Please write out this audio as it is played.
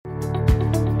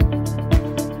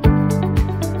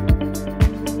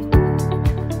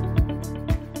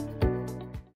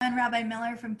Rabbi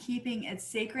Miller from Keeping It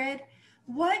Sacred.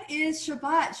 What is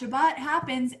Shabbat? Shabbat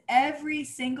happens every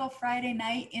single Friday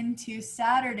night into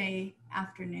Saturday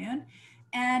afternoon.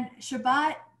 And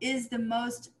Shabbat is the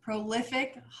most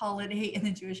prolific holiday in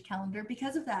the Jewish calendar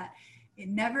because of that. It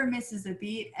never misses a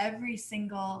beat. Every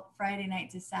single Friday night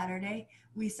to Saturday,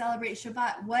 we celebrate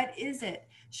Shabbat. What is it?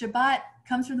 Shabbat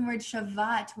comes from the word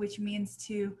Shabbat, which means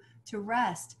to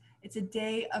rest. It's a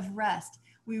day of rest.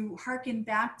 We hearken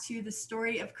back to the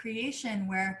story of creation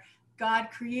where God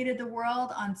created the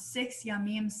world on 6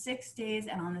 yamim, 6 days,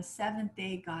 and on the 7th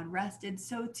day, God rested.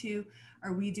 So too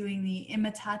are we doing the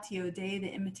imitatio day, the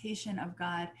imitation of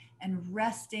God, and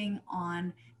resting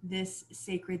on this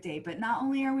sacred day. But not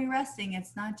only are we resting,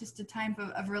 it's not just a time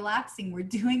of relaxing. We're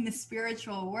doing the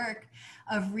spiritual work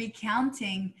of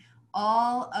recounting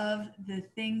all of the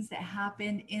things that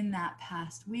happened in that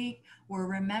past week. We're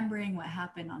remembering what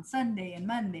happened on Sunday and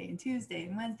Monday and Tuesday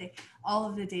and Wednesday, all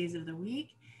of the days of the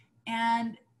week.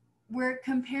 And we're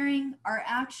comparing our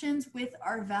actions with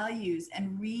our values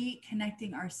and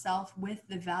reconnecting ourselves with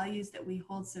the values that we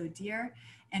hold so dear,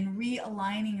 and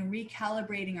realigning and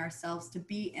recalibrating ourselves to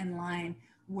be in line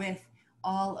with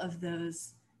all of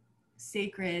those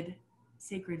sacred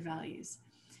values.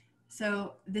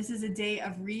 So this is a day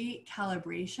of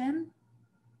recalibration,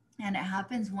 and it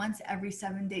happens once every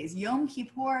 7 days. Yom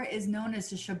Kippur is known as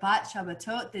the Shabbat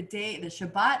Shabbatot, the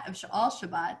Shabbat of all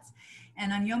Shabbats.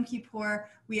 And on Yom Kippur,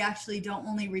 we actually don't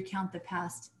only recount the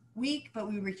past week, but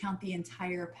we recount the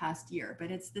entire past year.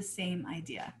 But it's the same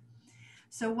idea.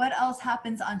 So what else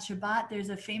happens on Shabbat? There's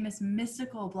a famous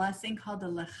mystical blessing called the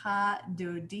Lecha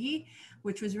Dodi,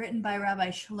 which was written by Rabbi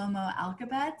Shlomo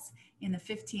Alkabetz in the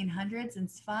 1500s in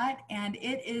Sfat. And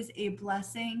it is a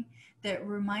blessing that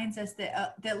reminds us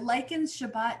that likens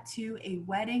Shabbat to a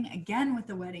wedding, again with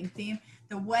the wedding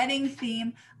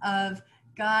theme of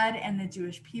God and the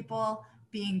Jewish people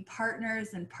being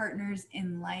partners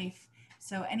in life.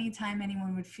 So anytime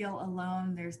anyone would feel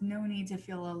alone, there's no need to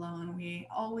feel alone. We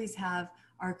always have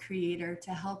our Creator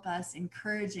to help us,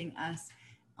 encouraging us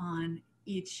on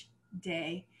each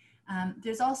day.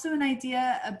 There's also an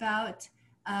idea about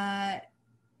God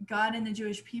and the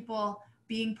Jewish people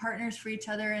being partners for each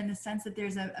other, in the sense that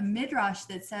there's a midrash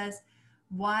that says,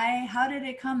 how did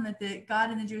it come that God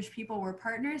and the Jewish people were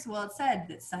partners? Well, it said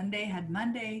that Sunday had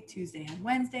Monday, Tuesday had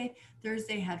Wednesday,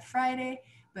 Thursday had Friday,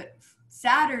 but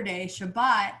Saturday,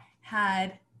 Shabbat,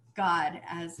 had God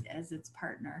as its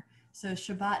partner. So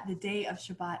Shabbat, the day of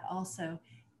Shabbat, also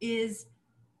is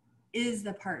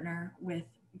the partner with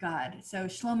God. So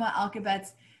Shlomo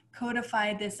Alkabetz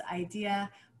codified this idea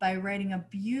by writing a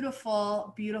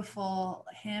beautiful, beautiful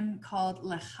hymn called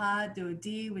Lecha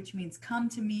Dodi, which means "Come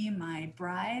to me, my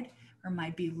bride," or "my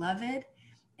beloved."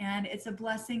 And it's a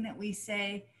blessing that we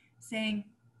say, saying,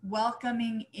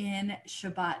 welcoming in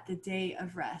Shabbat, the day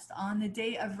of rest. On the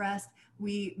day of rest,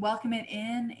 we welcome it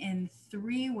in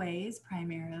 3 ways,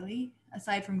 primarily,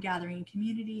 aside from gathering in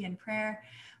community and prayer.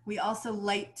 We also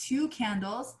light 2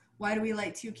 candles. Why do we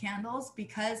light 2 candles?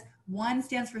 Because one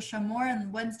stands for Shamor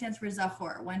and one stands for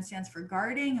Zachor. One stands for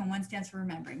guarding and one stands for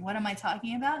remembering. What am I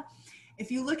talking about? If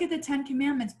you look at the 10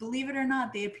 Commandments, believe it or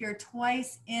not, they appear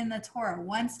twice in the Torah,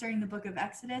 once during the book of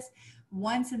Exodus,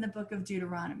 once in the book of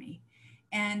Deuteronomy.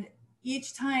 And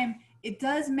each time it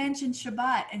does mention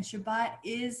Shabbat, and Shabbat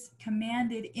is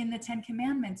commanded in the 10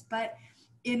 Commandments. But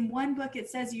in one book, it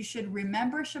says you should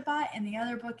remember Shabbat. In the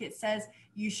other book, it says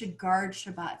you should guard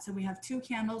Shabbat. So we have 2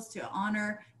 candles to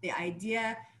honor the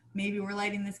idea. Maybe we're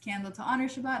lighting this candle to honor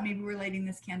Shabbat. Maybe we're lighting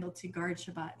this candle to guard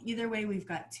Shabbat. Either way, we've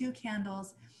got 2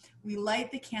 candles. We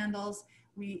light the candles.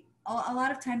 A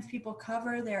lot of times people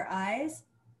cover their eyes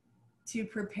to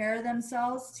prepare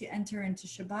themselves to enter into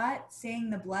Shabbat, saying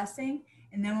the blessing.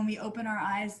 And then when we open our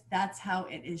eyes, that's how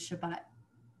it is Shabbat.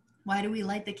 Why do we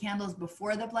light the candles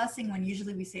before the blessing when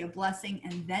usually we say a blessing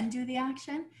and then do the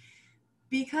action?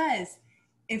 Because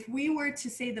if we were to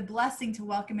say the blessing to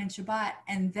welcome in Shabbat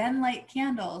and then light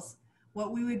candles,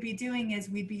 what we would be doing is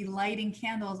we'd be lighting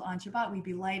candles on Shabbat. We'd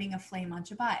be lighting a flame on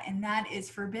Shabbat. And that is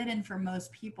forbidden for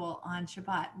most people on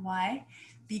Shabbat. Why?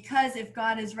 Because if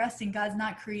God is resting, God's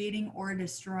not creating or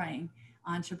destroying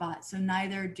on Shabbat. So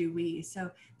neither do we. So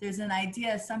there's an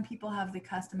idea, some people have the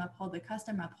custom, uphold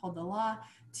the law,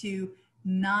 to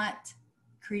not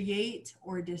create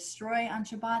or destroy on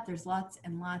Shabbat. There's lots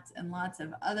and lots and lots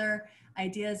of other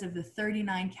ideas of the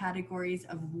 39 categories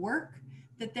of work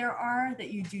that there are that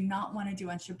you do not want to do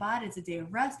on Shabbat. It's a day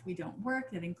of rest. We don't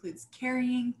work. That includes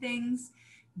carrying things,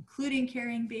 including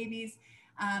carrying babies.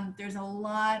 There's a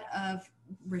lot of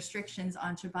restrictions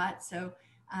on Shabbat. So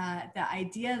The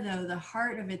idea, though, the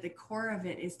heart of it, the core of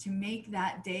it, is to make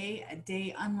that day a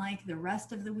day unlike the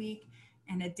rest of the week,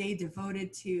 and a day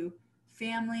devoted to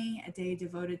family, a day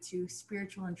devoted to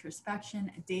spiritual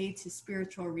introspection, a day to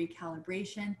spiritual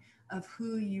recalibration of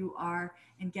who you are,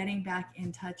 and getting back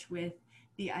in touch with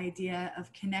the idea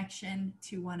of connection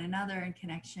to one another and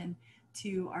connection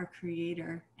to our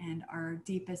Creator and our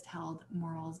deepest held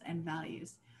morals and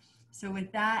values. So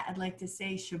with that, I'd like to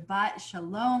say Shabbat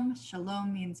Shalom.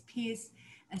 Shalom means peace,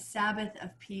 a Sabbath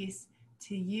of peace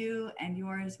to you and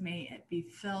yours. May it be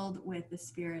filled with the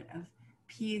spirit of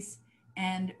peace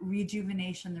and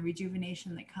rejuvenation, the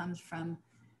rejuvenation that comes from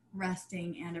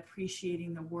resting and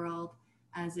appreciating the world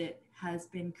as it has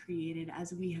been created,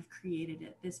 as we have created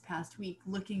it this past week.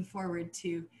 Looking forward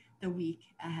to the week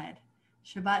ahead.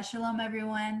 Shabbat Shalom,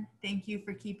 everyone. Thank you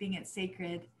for keeping it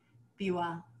sacred. Be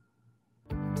well.